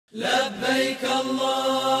لبيك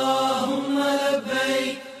اللهم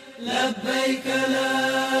لبيك لبيك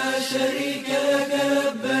لا شريك لك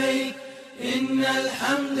لبيك إن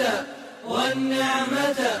الحمد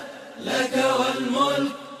والنعمة لك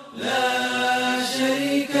والملك لا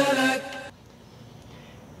شريك لك.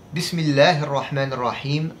 بسم الله الرحمن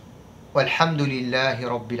الرحيم والحمد لله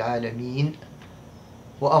رب العالمين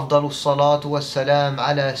وأفضل الصلاة والسلام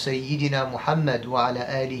على سيدنا محمد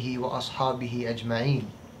وعلى آله وأصحابه أجمعين.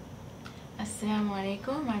 Assalamu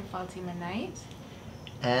alaikum, I'm Fatima Knight.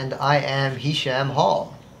 And I am Hicham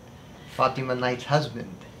Hall, Fatima Knight's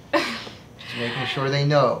husband. Just making sure they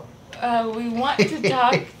know. We want to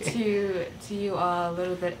talk to you all a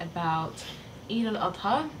little bit about Eid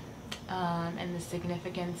al-Adha and the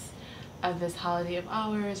significance of this holiday of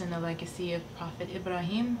ours and the legacy of Prophet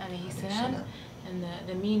Ibrahim alayhi salam, and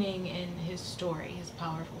the meaning in his story, his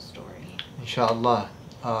powerful story. Inshallah.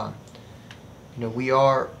 We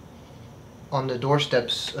are on the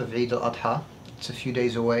doorsteps of Eid al-Adha. It's a few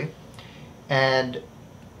days away. And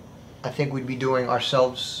I think we'd be doing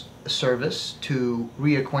ourselves a service to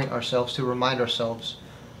reacquaint ourselves, to remind ourselves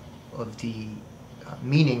of the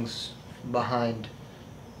meanings behind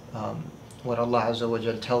what Allah Azza wa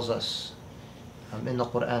Jal tells us in the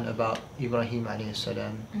Quran about Ibrahim alayhi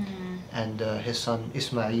salam and his son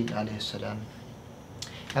Ismail alayhi salam.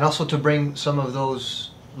 And also to bring some of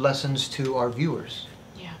those lessons to our viewers.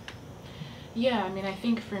 Yeah, I mean, I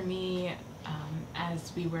think for me,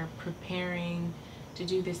 as we were preparing to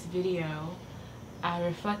do this video, I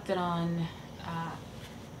reflected on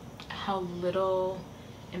how little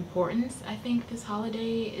importance I think this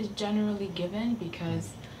holiday is generally given, because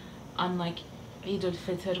unlike Eid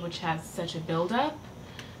al-Fitr, which has such a build-up,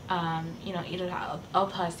 Eid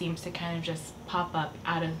al-Adha seems to kind of just pop up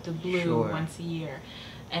out of the blue once a year.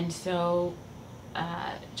 And so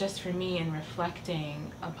just for me, in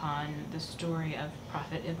reflecting upon the story of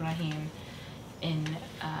Prophet Ibrahim in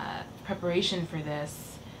preparation for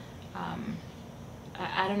this,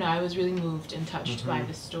 I don't know, I was really moved and touched by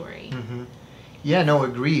the story. Yeah, no,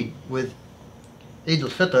 agreed. With Eid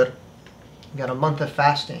al-Fitr, you got a month of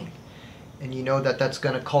fasting, and you know that that's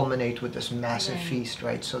going to culminate with this massive feast,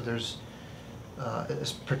 right? So there's,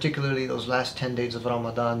 particularly those last 10 days of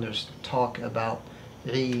Ramadan, there's talk about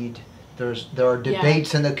Eid. There are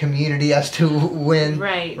debates in the community as to when,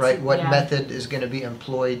 what method is going to be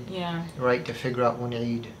employed, right, to figure out when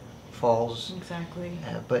Eid falls. Exactly.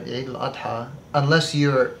 But Eid al-Adha, unless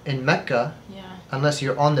you're in Mecca, unless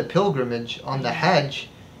you're on the pilgrimage, on the Hajj,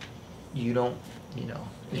 you don't,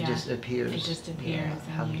 it just appears. It just appears.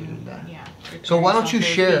 Alhamdulillah. So why don't you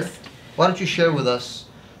share with us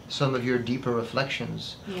some of your deeper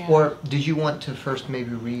reflections? Or did you want to first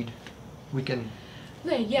maybe read? We can.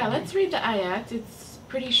 Yeah, let's read the ayat. It's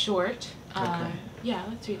pretty short. Yeah,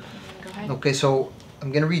 let's read it. Go ahead. Okay, so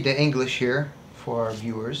I'm going to read the English here for our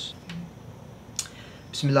viewers.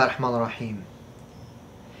 Bismillah ar-Rahman ar-Rahim.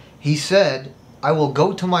 He said, I will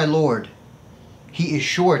go to my Lord. He is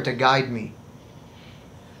sure to guide me.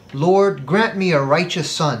 Lord, grant me a righteous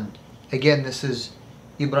son. Again, this is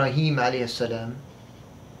Ibrahim alayhi salam,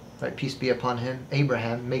 right, peace be upon him,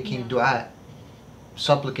 Abraham, making dua,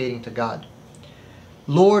 supplicating to God.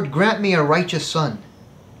 Lord, grant me a righteous son.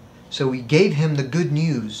 So we gave him the good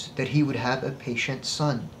news that he would have a patient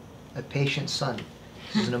son. A patient son.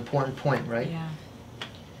 This is an important point, right? Yeah.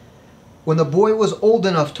 When the boy was old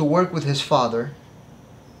enough to work with his father,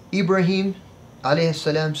 Ibrahim alayhi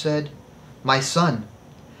salam said, my son,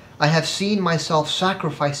 I have seen myself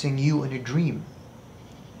sacrificing you in a dream.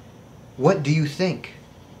 What do you think?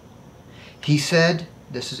 He said,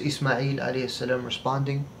 this is Ismail alayhi salam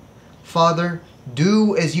responding, Father,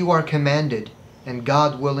 do as you are commanded, and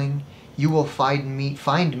God willing, you will find me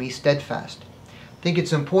steadfast. I think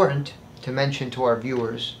it's important to mention to our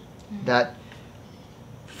viewers that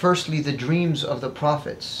firstly, the dreams of the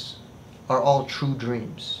prophets are all true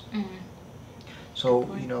dreams.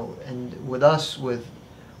 So, and with us, with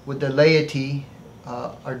the laity,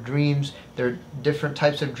 our dreams, there are different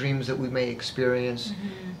types of dreams that we may experience.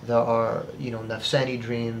 There are, nafsani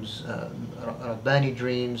dreams, rabbani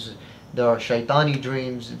dreams, there are shaitani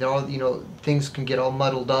dreams. There are, things can get all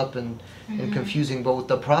muddled up and confusing. But with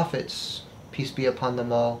the prophets, peace be upon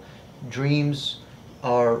them all, dreams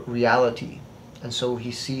are reality. And so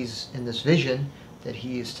he sees in this vision that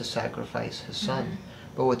he is to sacrifice his son.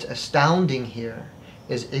 But what's astounding here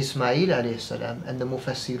is Ismail alayhi salam and the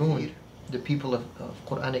Mufassirun, the people of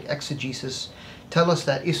Quranic exegesis, tell us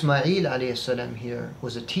that Ismail alayhi salam here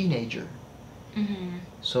was a teenager.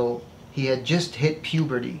 So he had just hit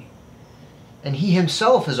puberty. And he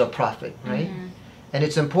himself is a prophet, right? And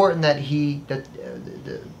it's important that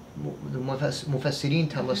the Mufassirin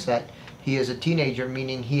tell us that he is a teenager,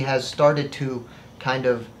 meaning he has started to kind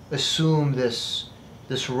of assume this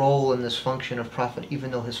role and this function of prophet,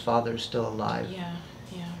 even though his father is still alive. Yeah,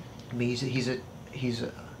 yeah. I mean, he's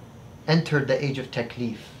entered the age of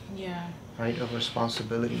taklif, Yeah. right, of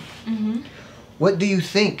responsibility. Mm-hmm. What do you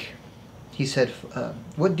think? He said,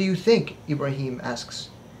 what do you think? Ibrahim asks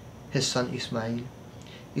his son Ismail.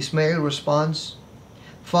 Ismail responds,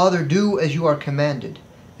 Father, do as you are commanded,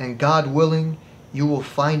 and God willing, you will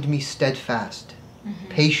find me steadfast,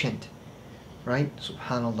 patient, right?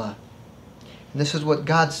 Subhanallah. And this is what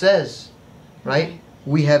God says, right?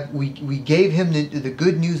 We gave him the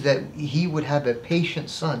good news that he would have a patient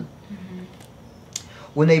son.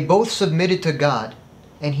 When they both submitted to God,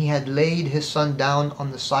 and he had laid his son down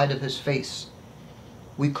on the side of his face,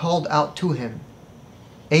 we called out to him,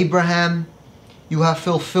 Abraham, you have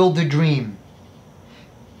fulfilled the dream.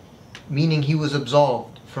 Meaning he was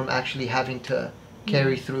absolved from actually having to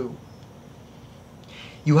carry through.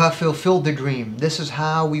 You have fulfilled the dream. This is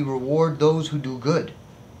how we reward those who do good.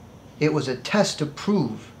 It was a test to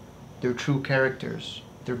prove their true characters,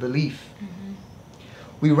 their belief.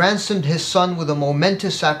 We ransomed his son with a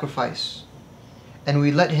momentous sacrifice, and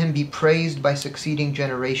we let him be praised by succeeding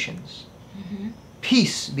generations.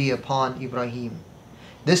 Peace be upon Ibrahim.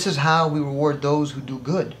 This is how we reward those who do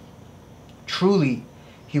good. Truly,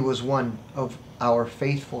 he was one of our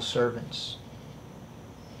faithful servants.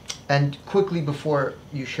 And quickly, before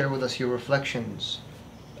you share with us your reflections,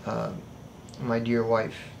 my dear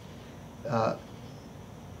wife,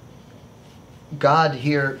 God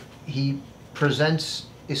here, he presents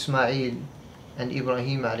Ismail and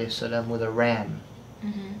Ibrahim alayhi salam with a ram,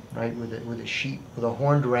 right, with a sheep, with a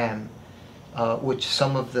horned ram, which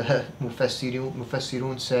some of the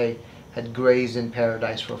Mufassirun say had grazed in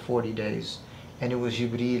paradise for 40 days. And it was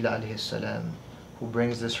Jibreel alayhi salam who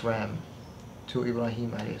brings this ram to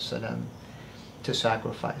Ibrahim alayhi salam to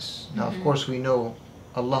sacrifice. Now, of course, we know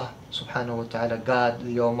Allah subhanahu wa ta'ala, God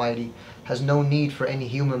the Almighty, has no need for any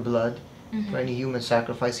human blood, for any human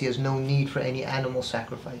sacrifice. He has no need for any animal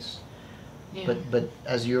sacrifice. Yeah. But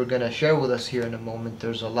as you're going to share with us here in a moment,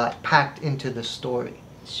 there's a lot packed into this story.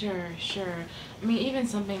 Sure. I mean, even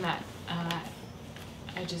something that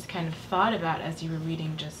I just kind of thought about as you were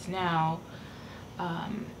reading just now,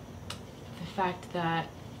 the fact that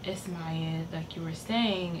Ismail, like you were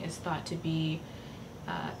saying, is thought to be,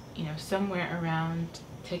 somewhere around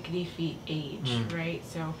taklifi age, right?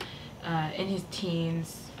 So, in his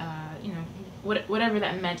teens, whatever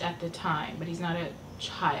that meant at the time, but he's not a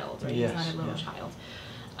child, right? Yes, he's not a little child.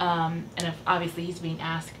 And obviously he's being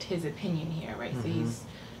asked his opinion here, right? So he's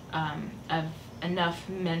of enough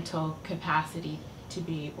mental capacity to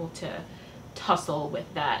be able to tussle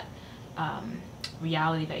with that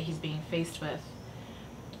reality that he's being faced with.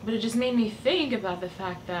 But it just made me think about the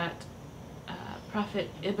fact that Prophet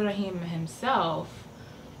Ibrahim himself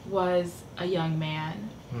was a young man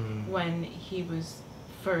when he was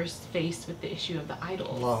first faced with the issue of the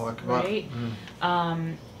idols, Allahu Akbar. right?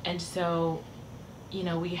 And so,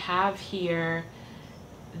 we have here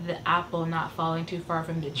the apple not falling too far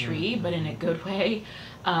from the tree, but in a good way,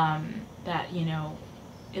 that,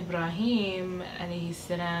 Ibrahim alayhi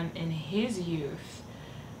salam in his youth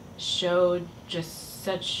showed just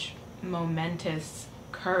such momentous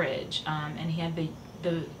courage, and he had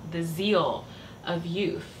the zeal of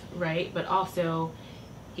youth, right? But also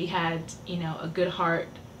he had, a good heart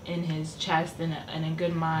in his chest and a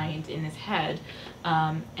good mind in his head,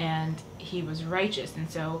 and he was righteous, and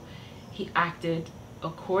so he acted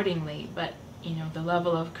accordingly. But the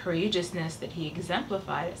level of courageousness that he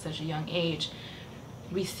exemplified at such a young age,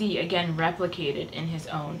 we see again replicated in his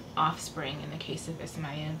own offspring in the case of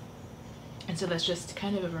Ismail. And so that's just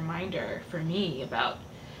kind of a reminder for me about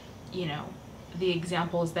the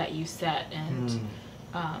examples that you set, and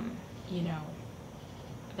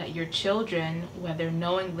that your children, whether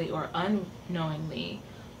knowingly or unknowingly,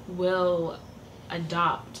 will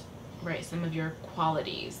adopt, right, some of your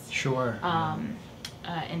qualities. Sure.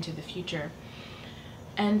 Into the future.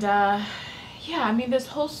 And I mean, this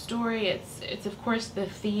whole story, it's of course the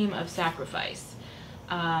theme of sacrifice,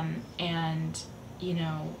 and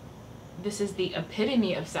this is the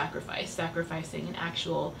epitome of sacrifice, sacrificing an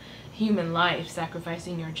actual human life,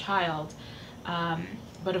 sacrificing your child.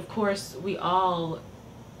 But of course, we all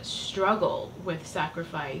struggle with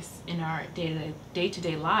sacrifice in our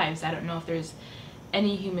day-to-day lives. I don't know if there's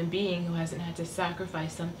any human being who hasn't had to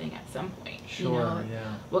sacrifice something at some point. Sure,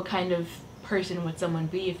 yeah. What kind of person would someone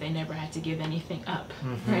be if they never had to give anything up,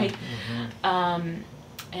 right? And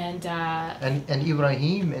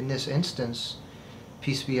Ibrahim in this instance,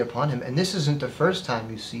 peace be upon him. And this isn't the first time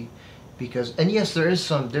you see, because, and yes, there is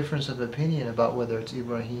some difference of opinion about whether it's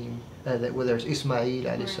Ibrahim, whether it's Ismail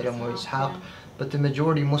alayhi salam or Ishaq, but the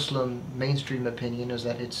majority Muslim mainstream opinion is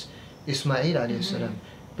that it's Ismail alayhi salam.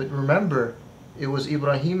 But remember, it was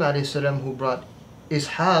Ibrahim alayhi salam who brought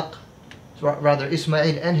Ishaq, rather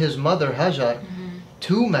Ismail and his mother Hajar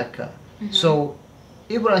to Mecca. So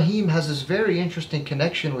Ibrahim has this very interesting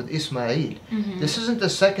connection with Ismail. This isn't the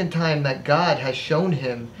second time that God has shown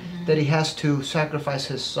him that he has to sacrifice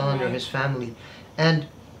his son or his family. And,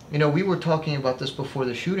 you know, we were talking about this before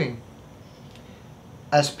the shooting.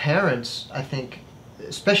 As parents, I think,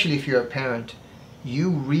 especially if you're a parent, you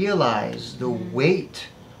realize the weight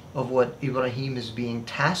of what Ibrahim is being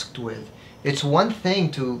tasked with. It's one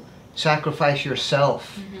thing to sacrifice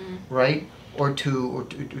yourself, right?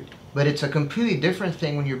 But it's a completely different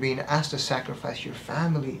thing when you're being asked to sacrifice your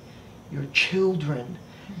family, your children.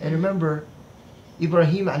 And remember,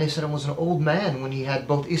 Ibrahim alayhi salam was an old man when he had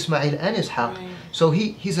both Ismail and Ishaq. So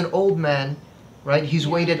he's an old man, right? He's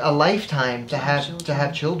waited a lifetime to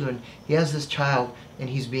have children. He has this child, and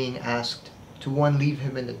he's being asked to leave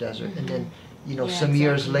him in the desert, and then, you know, some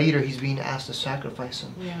years later he's being asked to sacrifice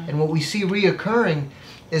him. And what we see reoccurring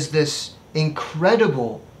is this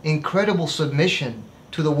incredible submission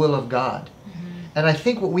to the will of God. And I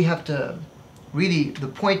think what we have to really, the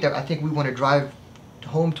point that I think we want to drive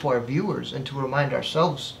home to our viewers and to remind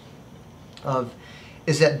ourselves of,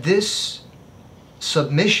 is that this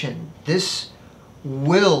submission, this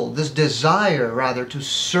will, this desire rather to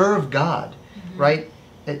serve God, right,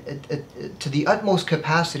 to the utmost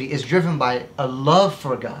capacity, is driven by a love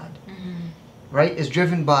for God, right, is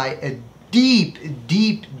driven by a deep,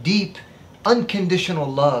 deep, deep, unconditional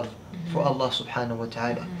love for Allah subhanahu wa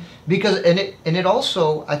ta'ala. Because, and it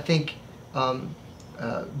also, I think,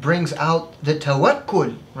 brings out the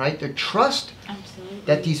tawakkul, right, the trust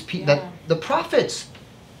that these that the prophets,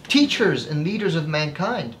 teachers and leaders of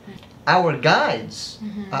mankind, our guides,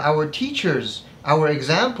 our teachers, our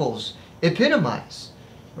examples, epitomize,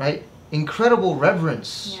 right? Incredible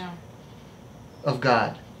reverence of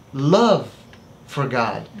God, love for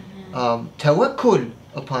God, tawakkul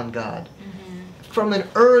upon God, from an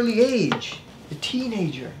early age, a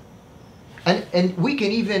teenager. And we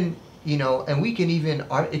can even, you know, it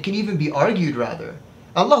can even be argued rather.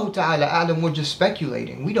 Allah Ta'ala A'lam, we're just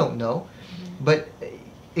speculating, we don't know. But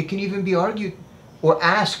it can even be argued, or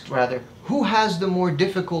asked rather, who has the more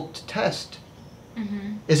difficult test?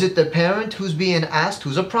 Is it the parent who's being asked,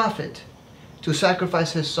 who's a prophet, to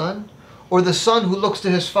sacrifice his son? Or the son who looks to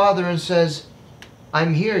his father and says,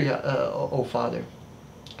 I'm here, O father,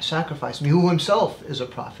 sacrifice me, who himself is a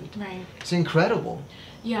prophet? Right. It's incredible.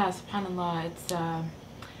 Yeah, subhanAllah, it's,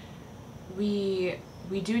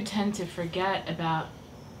 we do tend to forget about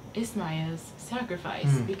Ismail's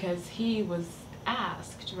sacrifice because he was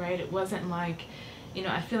asked, right? It wasn't like, you know,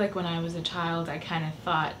 I feel like when I was a child, I kind of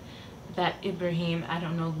thought that Ibrahim, I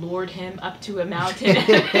don't know, lured him up to a mountain,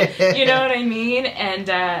 you know what I mean?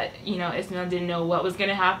 And, you know, Ismail didn't know what was going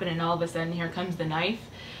to happen, and all of a sudden here comes the knife.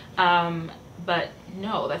 But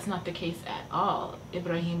no, that's not the case at all.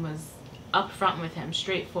 Ibrahim was upfront with him,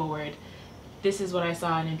 straightforward. This is what I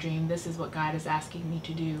saw in a dream. This is what God is asking me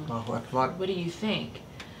to do. What do you think?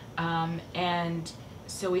 And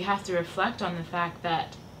so we have to reflect on the fact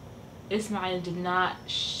that Ismail did not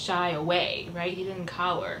shy away, right? He didn't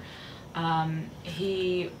cower.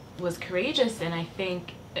 He was courageous, and I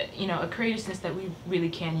think, you know, a courageousness that we really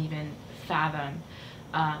can't even fathom,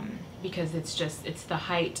 because it's the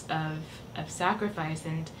height of sacrifice.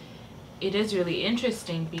 And it is really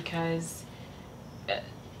interesting because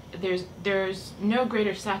there's no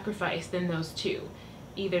greater sacrifice than those two,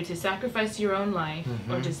 either to sacrifice your own life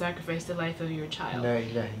or to sacrifice the life of your child.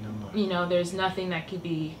 You know, there's nothing that could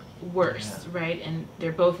be worse, right? And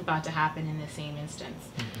they're both about to happen in the same instance.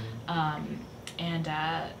 Yeah,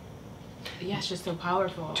 it's just so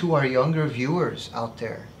powerful. To our younger viewers out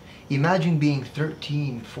there, imagine being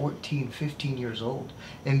 13, 14, 15 years old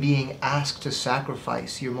and being asked to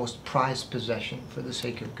sacrifice your most prized possession for the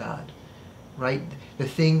sake of God, right? The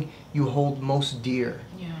thing you hold most dear.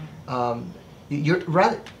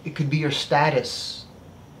 It could be your status,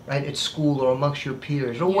 right, at school or amongst your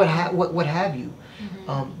peers, or what have you.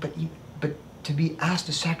 But to be asked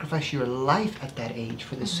to sacrifice your life at that age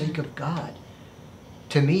for the sake of God,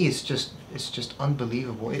 to me, it's just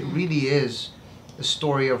unbelievable. It really is a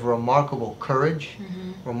story of remarkable courage,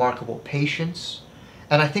 remarkable patience,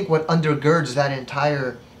 and I think what undergirds that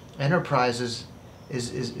entire enterprise is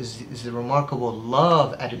the remarkable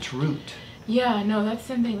love at its root. Yeah, no, that's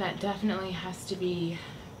something that definitely has to be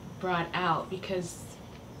brought out, because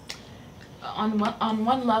on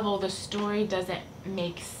one level, the story doesn't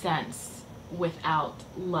make sense without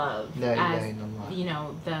love as, you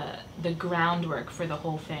know, the groundwork for the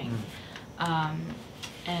whole thing.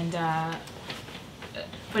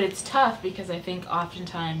 But it's tough because I think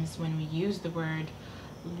oftentimes when we use the word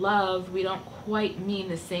love, we don't quite mean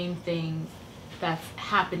the same thing that's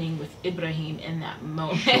happening with Ibrahim in that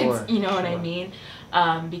moment. Sure, you know what I mean?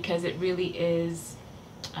 Because it really is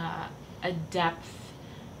a depth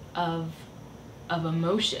of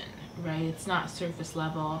emotion, right? It's not surface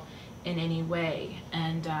level in any way.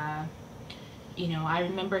 And you know, I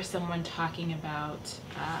remember someone talking about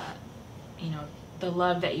you know, the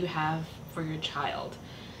love that you have for your child,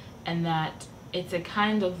 and that it's a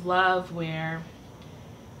kind of love where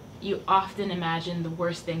you often imagine the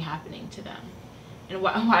worst thing happening to them. And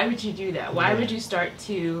why would you do that? Why would you start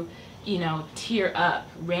to, you know, tear up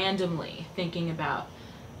randomly thinking about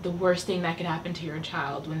the worst thing that could happen to your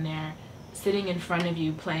child when they're sitting in front of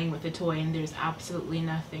you playing with a toy and there's absolutely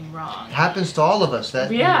nothing wrong? It happens to all of us.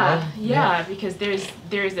 That, yeah, you know? yeah, because there's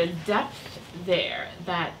a depth there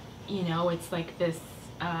that, you know, it's like this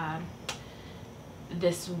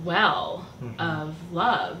this well of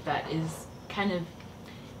love that is kind of,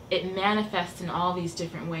 it manifests in all these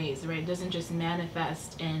different ways, right? It doesn't just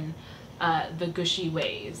manifest in the gushy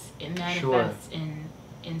ways. It manifests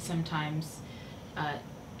in sometimes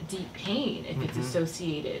deep pain if it's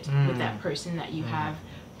associated with that person that you have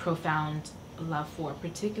profound love for,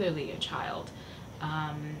 particularly a child.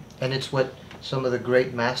 And it's what some of the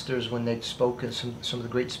great masters, when they've spoken, some of the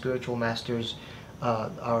great spiritual masters,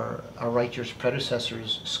 our righteous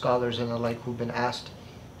predecessors, scholars and the like, who've been asked,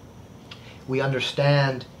 we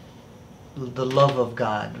understand the love of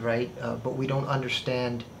God, right? But we don't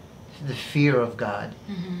understand the fear of God.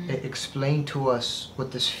 Explain to us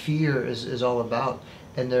what this fear is all about.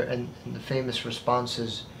 And the famous response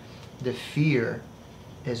is, the fear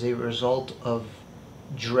is a result of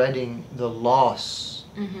dreading the loss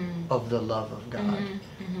of the love of God,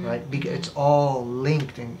 right? Because it's all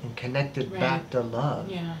linked and connected back to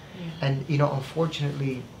love. And, you know,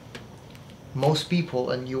 unfortunately, most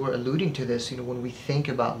people, and you were alluding to this, you know, when we think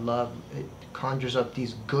about love, it conjures up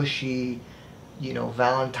these gushy, you know,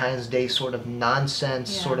 Valentine's Day sort of nonsense,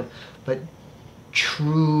 sort of, but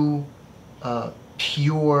true,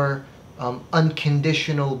 pure,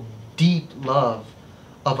 unconditional, deep love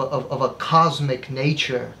of a cosmic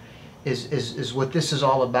nature is what this is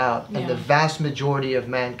all about. And the vast majority of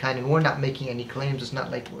mankind, and we're not making any claims, it's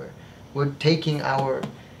not like we're taking our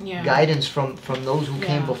guidance from those who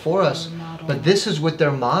came before us, but this is what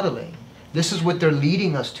they're modeling. This is what they're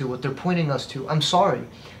leading us to, what they're pointing us to. I'm sorry,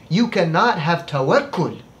 you cannot have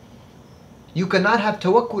tawakkul. You cannot have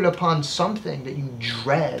tawakkul upon something that you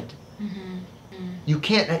dread. You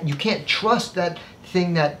can't trust that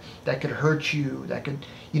thing that could hurt you, that could,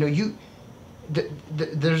 you know,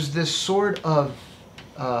 there's this sort of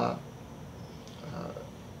the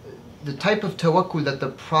type of tawakkul that the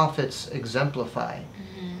prophets exemplify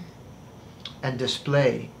and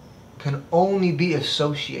display can only be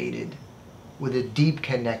associated with a deep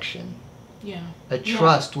connection, a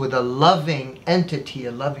trust with a loving entity,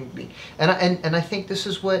 a loving being. And I think this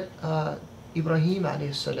is what Ibrahim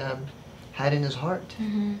alayhi salam had in his heart.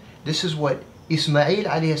 This is what Ismail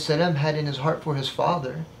alayhi salam had in his heart for his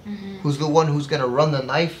father, who's the one who's going to run the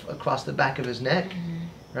knife across the back of his neck,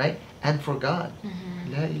 right? And for God.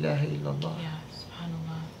 La ilaha illallah.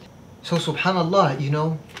 Subhanallah. So subhanallah, you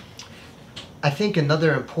know, I think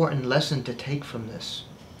another important lesson to take from this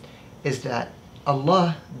is that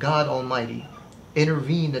Allah, God Almighty,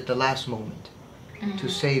 intervened at the last moment to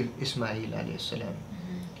save Ismail alayhi salam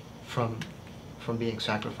from being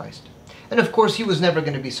sacrificed. And of course, he was never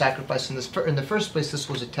going to be sacrificed in the first place. This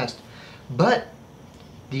was a test. But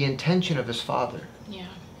the intention of his father,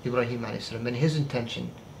 Ibrahim alayhi salam, and his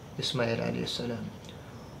intention, Ismail alayhi salam,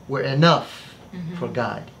 were enough for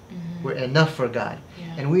God. Were enough for God.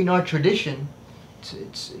 And we in our tradition,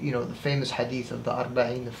 it's you know, the famous hadith of the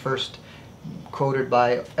Arba'in, the first quoted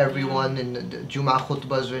by everyone in the Jum'ah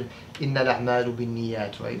khutbahs, Inna al-a'malu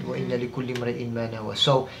bin-niyat, right? Wa inna likulli imri'in ma nawa.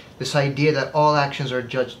 So this idea that all actions are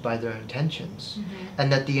judged by their intentions,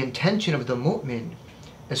 and that the intention of the mu'min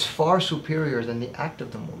is far superior than the act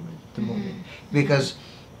of the mu'min. Because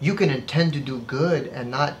you can intend to do good and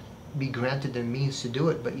not be granted the means to do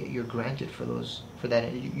it, but yet you're granted for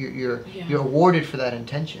that. You're awarded for that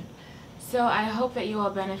intention. So I hope that you all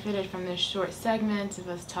benefited from this short segment of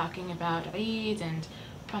us talking about Eid and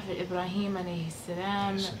Prophet Ibrahim alayhi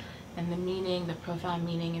salam and the meaning, the profound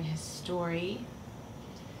meaning in his story.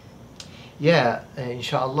 Yeah,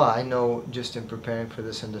 inshallah. I know just in preparing for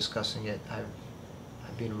this and discussing it, I've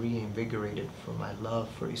I've been reinvigorated for my love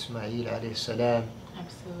for Ismail alayhi salam.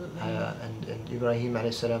 Absolutely. And Ibrahim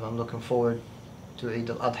alayhi salam. I'm looking forward to Eid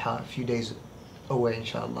al-Adha, a few days away,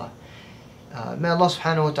 inshallah. May Allah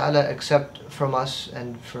subhanahu wa ta'ala accept from us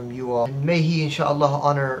and from you all. And may He, inshallah,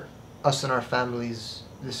 honor us and our families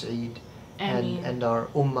this Eid. And our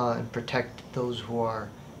ummah, and protect those who are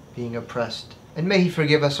being oppressed. And may He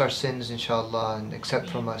forgive us our sins, inshallah, and accept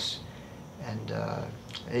from us. And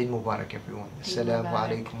Eid Mubarak, everyone. Assalamu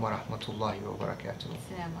alaikum wa rahmatullahi wa barakatuh.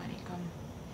 Assalamu alaikum.